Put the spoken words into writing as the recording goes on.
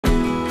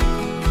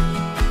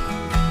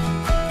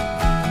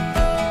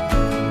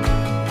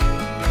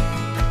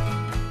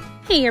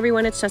Hey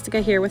everyone, it's Jessica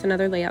here with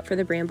another layout for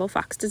the Bramble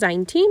Fox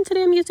design team.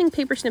 Today I'm using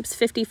paper snips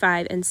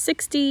 55 and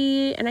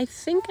 60, and I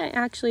think I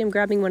actually am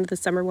grabbing one of the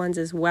summer ones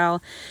as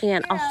well,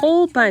 and a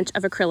whole bunch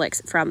of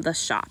acrylics from the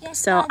shop.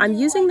 So I'm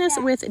using this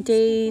with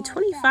day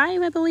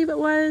 25, I believe it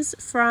was,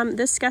 from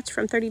this sketch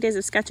from 30 Days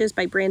of Sketches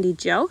by Brandy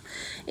Jo,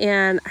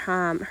 and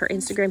her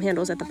Instagram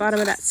handle is at the bottom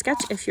of that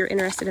sketch if you're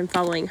interested in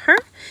following her.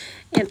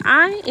 And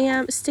I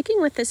am sticking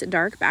with this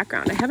dark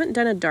background. I haven't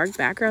done a dark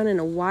background in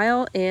a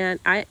while, and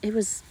it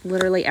was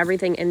literally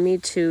everything in me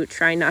to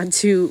try not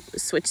to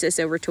switch this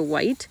over to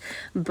white.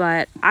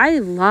 But I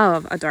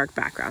love a dark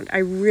background. I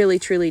really,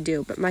 truly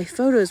do. But my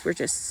photos were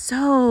just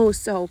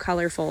so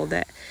colorful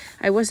that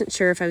I wasn't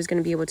sure if I was going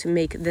to be able to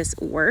make this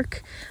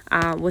work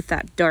with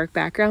that dark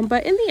background.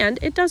 But in the end,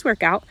 it does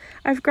work out.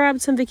 I've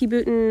grabbed some Vicki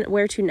Boutin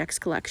Where to Next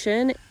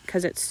collection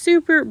because it's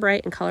super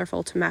bright and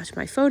colorful to match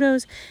my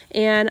photos.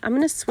 And I'm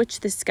going to switch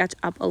this sketch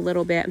up a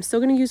little bit. I'm still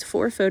going to use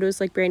 4 photos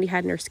like Brandy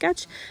had in her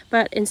sketch,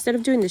 but instead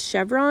of doing the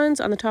chevrons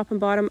on the top and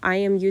bottom, I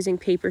am using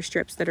paper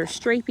strips that are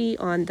stripy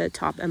on the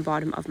top and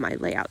bottom of my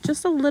layout.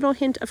 Just a little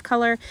hint of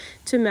color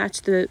to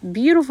match the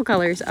beautiful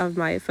colors of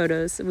my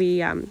photos. We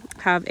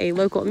have a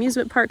local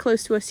amusement park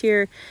close to us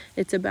here.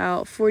 It's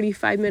about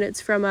 45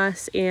 minutes from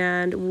us,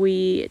 and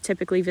we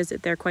typically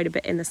visit there quite a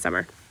bit in the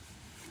summer.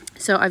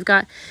 So I've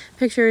got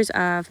pictures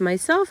of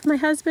myself, my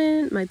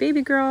husband, my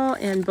baby girl,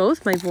 and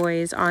both my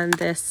boys on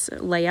this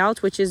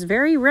layout, which is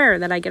very rare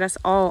that I get us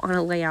all on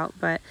a layout,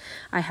 but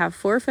I have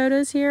 4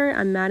 photos here.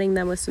 I'm matting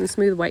them with some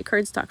smooth white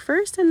cardstock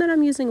first, and then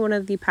I'm using one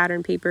of the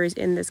pattern papers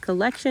in this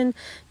collection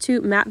to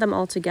mat them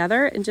all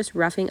together and just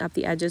roughing up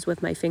the edges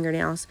with my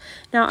fingernails.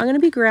 Now I'm going to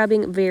be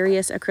grabbing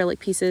various acrylic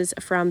pieces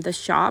from the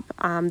shop.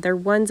 They're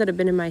ones that have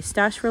been in my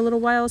stash for a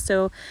little while,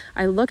 so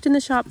I looked in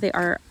the shop. They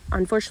are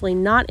unfortunately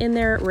not in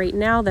there right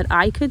now that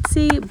I could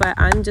see, but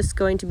I'm just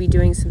going to be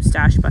doing some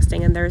stash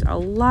busting, and there's a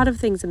lot of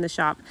things in the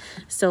shop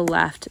still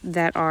left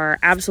that are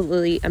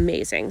absolutely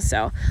amazing.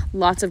 So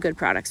lots of good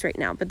products right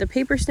now, but the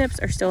paper snips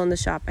are still in the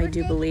shop, I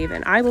do believe,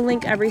 and I will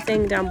link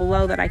everything down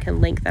below that I can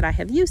link that I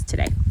have used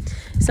today.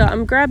 So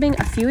I'm grabbing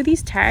a few of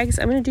these tags.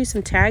 I'm going to do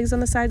some tags on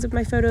the sides of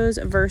my photos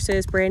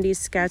versus Brandy's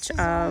sketch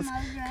of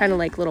kind of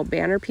like little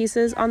banner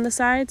pieces on the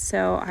sides.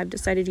 So I've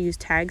decided to use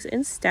tags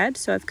instead.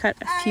 So I've cut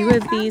a few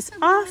of these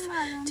off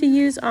to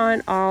use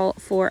on all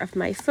 4 of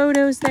my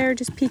photos there,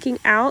 just peeking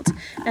out.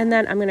 And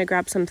then I'm going to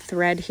grab some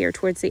thread here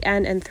towards the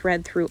end and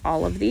thread through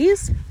all of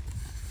these.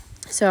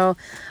 So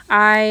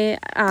I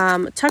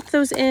tucked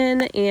those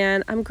in,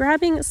 and I'm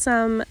grabbing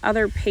some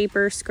other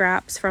paper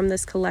scraps from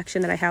this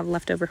collection that I have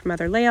left over from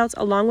other layouts,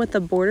 along with the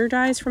border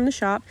dies from the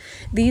shop.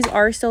 These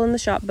are still in the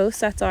shop. Both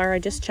sets are. I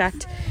just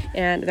checked,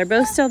 and they're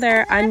both still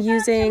there. I'm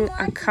using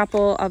a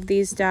couple of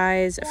these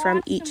dies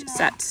from each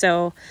set.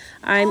 So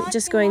I'm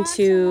just going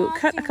to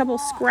cut a couple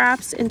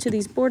scraps into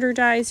these border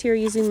dies here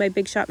using my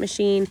Big Shot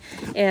machine,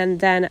 and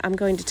then I'm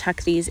going to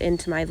tuck these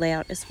into my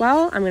layout as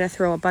well. I'm going to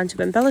throw a bunch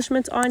of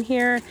embellishments on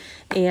here,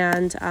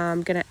 and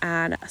I'm going to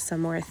add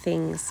some more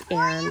things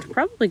and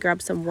probably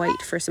grab some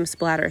white for some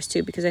splatters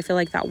too, because I feel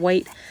like that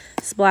white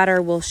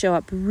splatter will show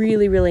up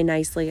really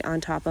nicely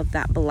on top of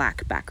that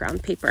black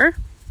background paper.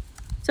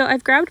 So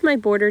I've grabbed my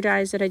border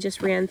dies that I just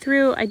ran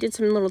through. I did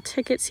some little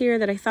tickets here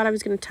that I thought I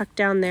was going to tuck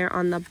down there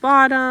on the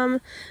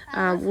bottom.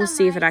 We'll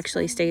see if it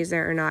actually stays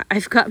there or not.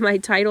 I've got my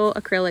title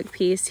acrylic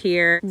piece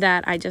here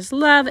that I just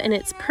love, and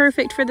it's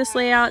perfect for this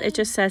layout. It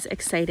just says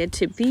excited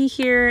to be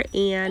here,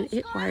 and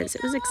it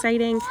was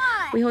exciting.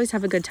 We always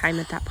have a good time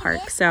at that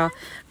park, so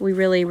we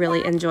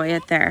really enjoy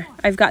it there.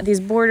 I've got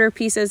these border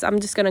pieces. I'm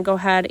just going to go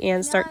ahead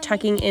and start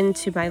tucking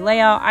into my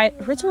layout. I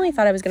originally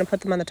thought I was going to put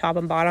them on the top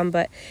and bottom,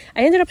 but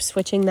I ended up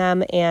switching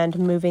them and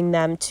moving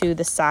them to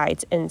the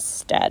sides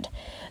instead.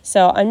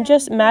 So I'm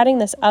just matting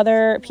this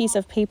other piece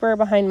of paper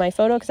behind my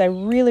photo because I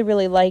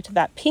really liked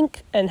that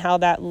pink and how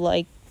that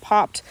like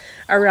popped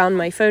around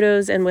my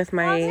photos and with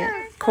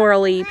my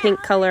corally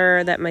pink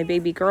color that my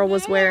baby girl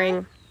was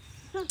wearing.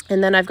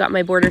 And then I've got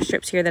my border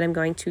strips here that I'm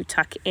going to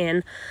tuck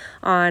in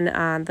on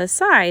the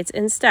sides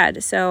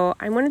instead. So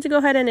I wanted to go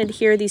ahead and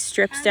adhere these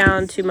strips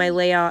down to my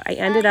layout. I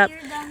ended up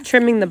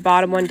trimming the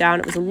bottom one down.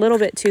 It was a little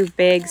bit too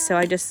big, so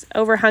I just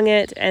overhung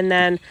it, and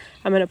then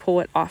I'm going to pull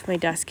it off my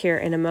desk here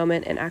in a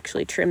moment and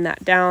actually trim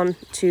that down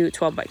to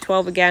 12 by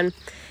 12 again.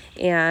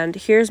 And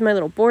here's my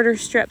little border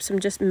strips. I'm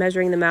just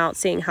measuring them out,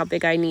 seeing how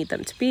big I need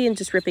them to be, and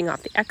just ripping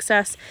off the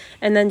excess,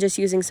 and then just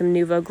using some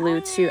Nuvo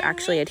glue to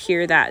actually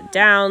adhere that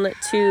down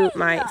to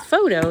my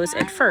photos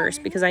at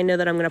first, because I know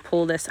that I'm going to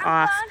pull this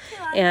off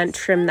and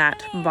trim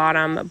that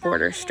bottom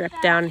border strip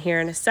down here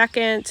in a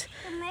second.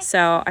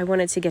 So I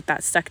wanted to get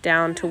that stuck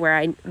down to where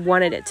I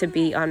wanted it to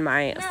be on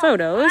my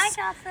photos.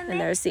 And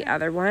there's the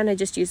other one. I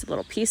just used a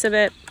little piece of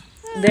it.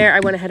 There, I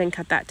went ahead and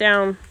cut that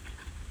down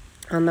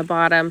on the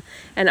bottom,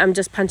 and I'm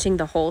just punching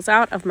the holes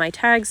out of my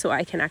tags so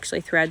I can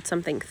actually thread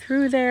something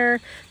through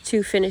there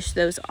to finish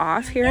those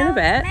off here in a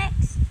bit.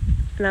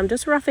 And I'm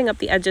just roughing up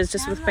the edges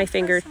just with my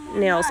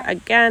fingernails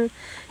again,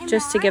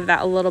 just to give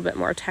that a little bit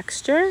more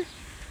texture.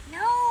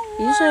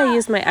 Usually I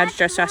use my edge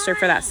distressor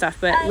for that stuff,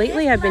 but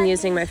lately I've been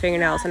using my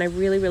fingernails, and I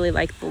really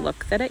like the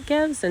look that it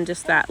gives and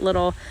just that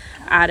little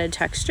added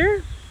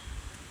texture.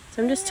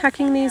 So I'm just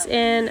tucking these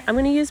in. I'm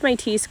going to use my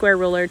T-square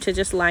ruler to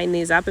just line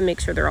these up and make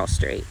sure they're all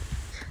straight.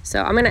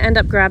 So I'm going to end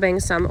up grabbing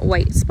some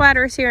white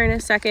splatters here in a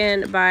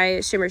second by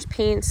Shimmer's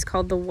Paints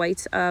called The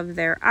Whites of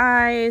Their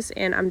Eyes.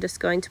 And I'm just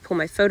going to pull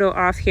my photo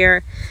off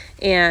here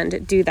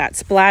and do that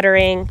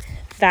splattering.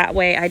 That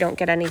way I don't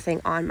get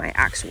anything on my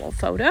actual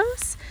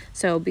photos.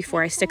 So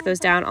before I stick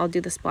those down, I'll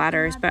do the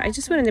splatters. But I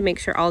just wanted to make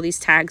sure all these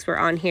tags were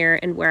on here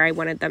and where I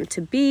wanted them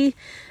to be.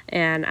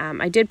 And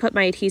I did put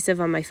my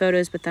adhesive on my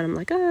photos, but then I'm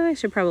like, oh, I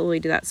should probably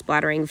do that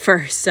splattering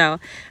first. So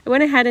I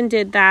went ahead and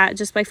did that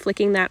just by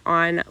flicking that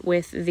on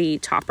with the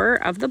topper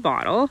of the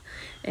bottle.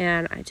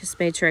 And I just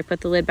made sure I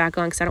put the lid back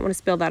on because I don't want to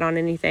spill that on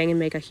anything and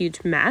make a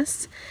huge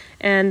mess.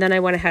 And then I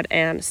went ahead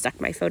and stuck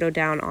my photo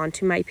down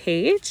onto my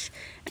page.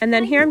 And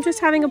then here I'm just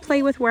having a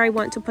play with where I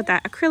want to put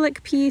that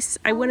acrylic piece.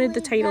 I wanted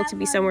the title to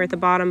be somewhere at the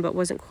bottom, but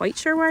wasn't quite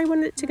sure where I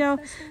wanted it to go.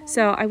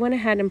 So I went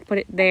ahead and put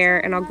it there,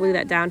 and I'll glue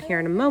that down here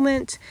in a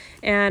moment.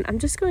 And I'm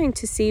just going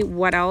to see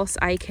what else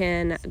I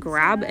can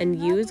grab and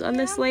use on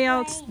this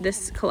layout.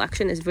 This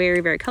collection is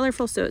very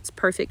colorful, so it's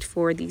perfect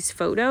for these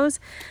photos.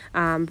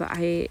 But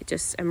I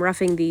just am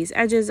roughing these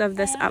edges of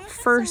this up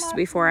first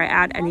before I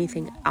add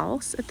anything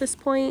else at this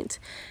point.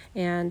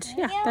 And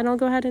yeah, then I'll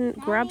go ahead and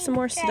grab some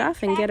more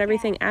stuff and get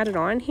everything added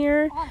on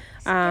here.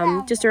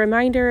 Just a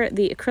reminder,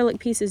 the acrylic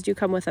pieces do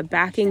come with a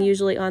backing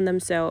usually on them,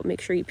 so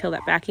make sure you peel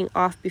that backing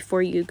off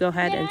before you go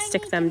ahead and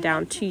stick them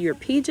down to your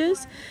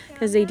pages,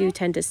 because they do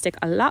tend to stick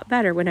a lot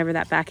better whenever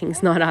that backing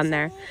is not on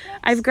there.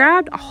 I've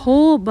grabbed a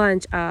whole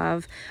bunch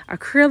of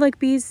acrylic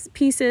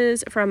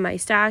pieces from my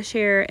stash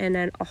here, and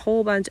then a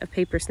whole bunch of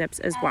paper snips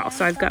as well.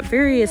 So I've got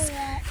various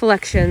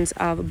collections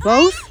of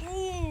both.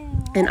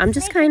 And I'm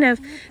just kind of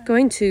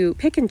going to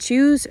pick and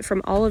choose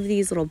from all of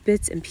these little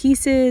bits and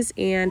pieces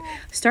and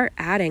start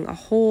adding a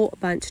whole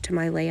bunch to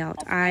my layout.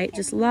 I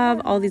just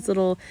love all these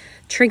little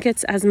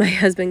trinkets, as my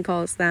husband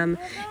calls them,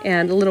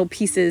 and little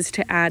pieces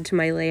to add to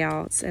my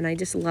layouts. And I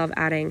just love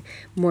adding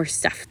more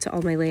stuff to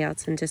all my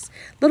layouts and just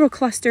little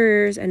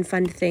clusters and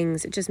fun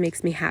things. It just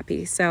makes me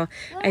happy. So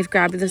I've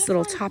grabbed this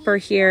little topper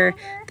here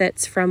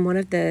that's from one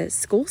of the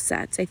school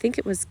sets. I think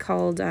it was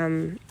called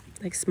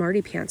like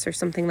Smarty Pants or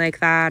something like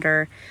that,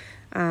 or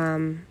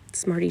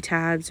Smarty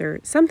Tabs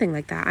or something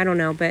like that. I don't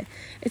know, but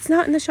it's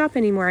not in the shop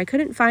anymore. I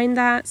couldn't find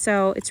that,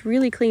 so it's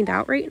really cleaned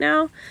out right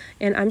now,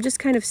 and I'm just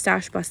kind of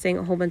stash busting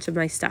a whole bunch of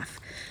my stuff.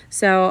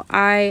 So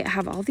I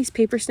have all these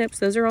paper snips.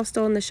 Those are all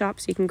still in the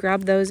shop, so you can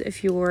grab those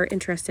if you're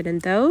interested in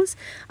those.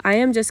 I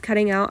am just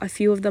cutting out a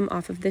few of them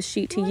off of this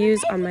sheet to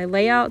use on my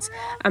layouts.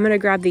 I'm going to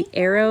grab the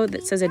arrow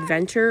that says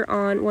adventure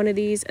on one of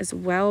these as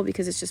well,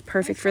 because it's just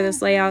perfect for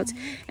this layout.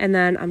 And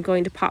then I'm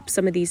going to pop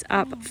some of these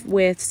up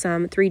with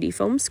some 3D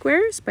foam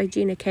squares by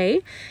Gina K.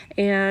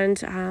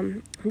 And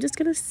I'm just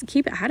going to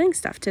keep adding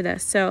stuff to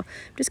this. So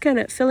I'm just kind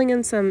of filling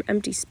in some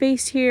empty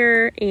space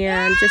here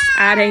and just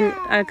adding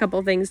a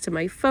couple things to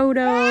my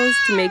photos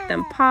to make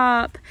them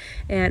pop.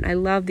 And I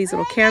love these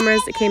little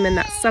cameras that came in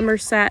that summer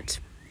set,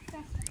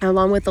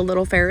 along with the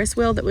little Ferris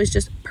wheel that was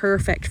just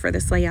perfect for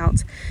this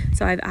layout.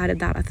 So I've added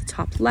that at the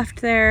top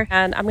left there.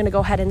 And I'm gonna go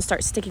ahead and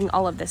start sticking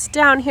all of this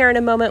down here in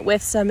a moment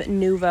with some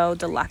Nuvo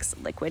Deluxe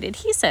liquid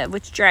adhesive,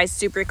 which dries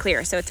super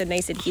clear. So it's a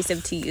nice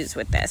adhesive to use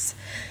with this.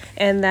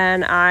 And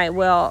then I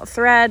will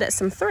thread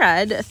some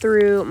thread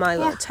through my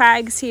little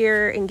tags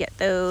here and get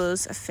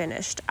those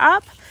finished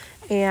up.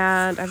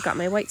 And I've got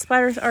my white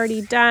splatters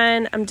already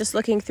done. I'm just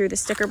looking through the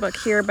sticker book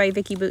here by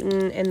Vicki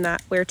Boutin in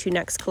that Where to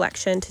Next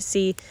collection to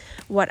see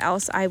what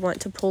else I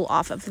want to pull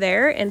off of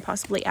there and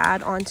possibly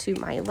add onto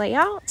my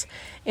layout.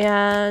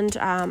 And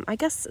I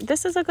guess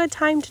this is a good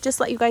time to just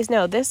let you guys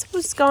know this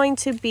was going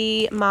to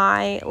be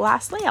my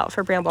last layout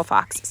for Bramble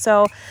Fox.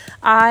 So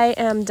I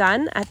am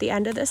done at the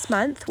end of this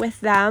month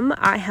with them.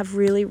 I have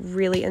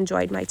really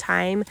enjoyed my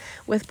time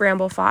with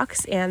Bramble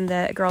Fox, and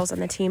the girls on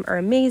the team are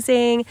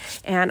amazing.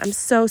 And I'm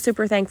so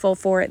super thankful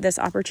for this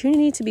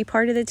opportunity to be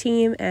part of the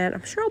team, and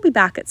I'm sure I'll be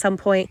back at some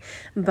point.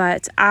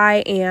 But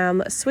I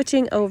am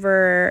switching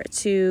over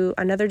to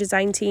another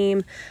design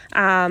team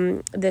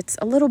that's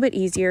a little bit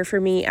easier for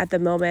me at the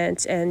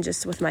moment, and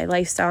just with my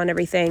lifestyle and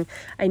everything,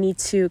 I need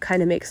to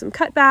kind of make some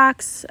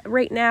cutbacks.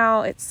 Right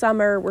now it's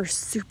summer, we're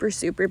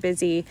super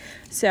busy,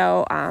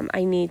 so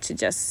I need to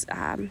just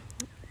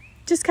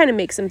kind of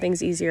make some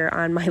things easier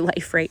on my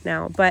life right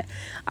now. But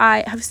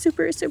I have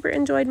super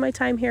enjoyed my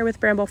time here with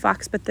Bramble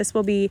Fox, but this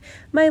will be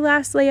my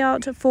last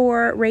layout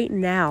for right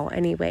now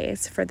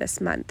anyways for this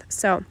month.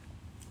 So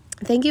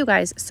thank you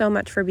guys so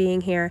much for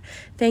being here.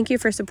 Thank you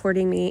for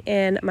supporting me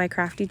in my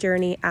crafty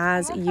journey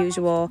as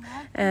usual.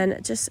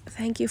 And just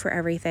thank you for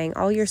everything.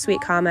 All your sweet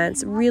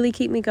comments really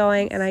keep me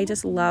going, and I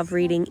just love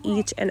reading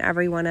each and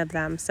every one of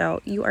them. So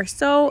you are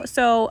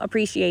so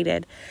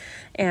appreciated.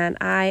 And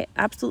I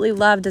absolutely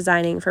love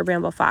designing for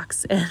Bramble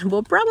Fox, and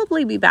will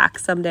probably be back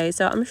someday.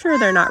 So I'm sure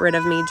they're not rid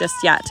of me just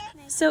yet.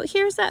 So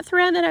here's that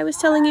thread that I was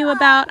telling you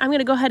about. I'm going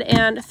to go ahead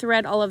and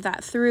thread all of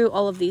that through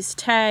all of these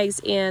tags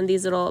and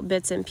these little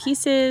bits and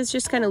pieces,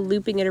 just kind of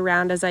looping it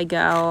around as I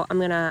go. I'm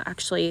going to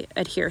actually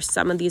adhere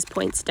some of these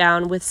points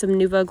down with some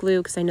Nuvo glue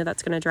because I know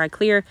that's going to dry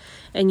clear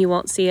and you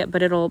won't see it,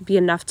 but it'll be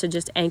enough to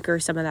just anchor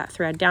some of that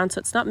thread down so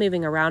it's not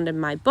moving around in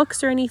my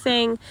books or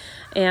anything.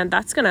 And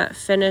that's going to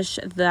finish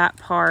that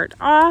part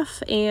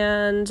off,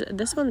 and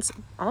this one's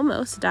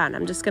almost done.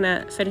 I'm just going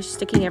to finish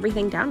sticking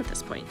everything down at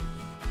this point.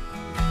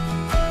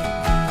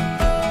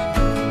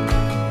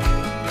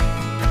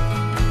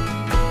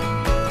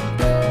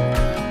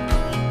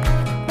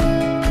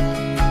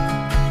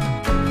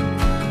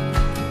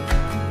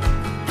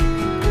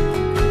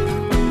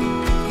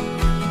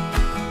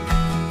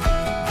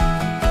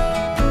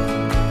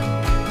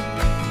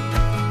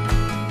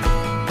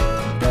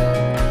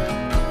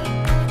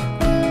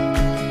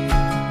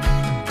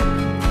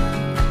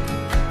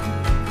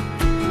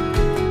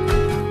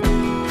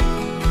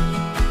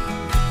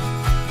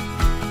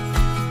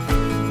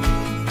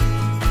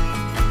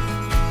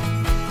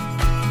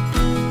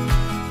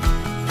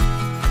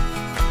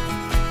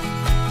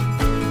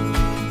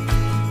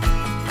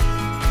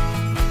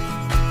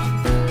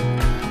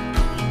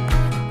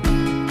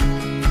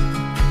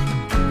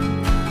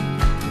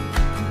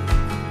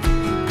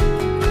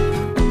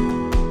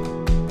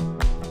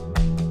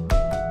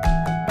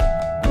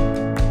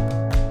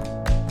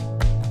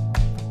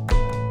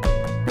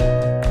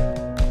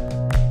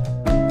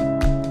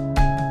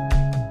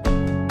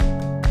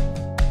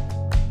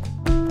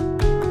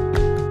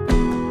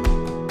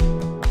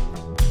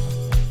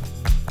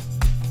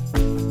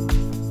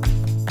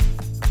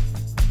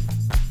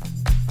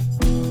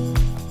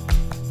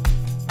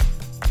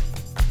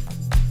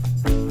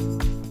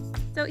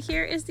 So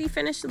here is the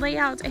finished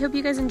layout. I hope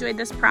you guys enjoyed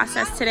this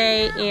process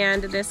today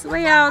and this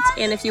layout.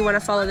 And if you want to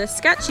follow this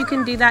sketch, you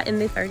can do that in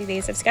the 30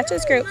 Days of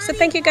Sketches group. So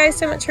thank you guys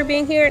so much for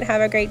being here and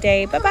have a great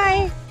day.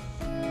 Bye-bye.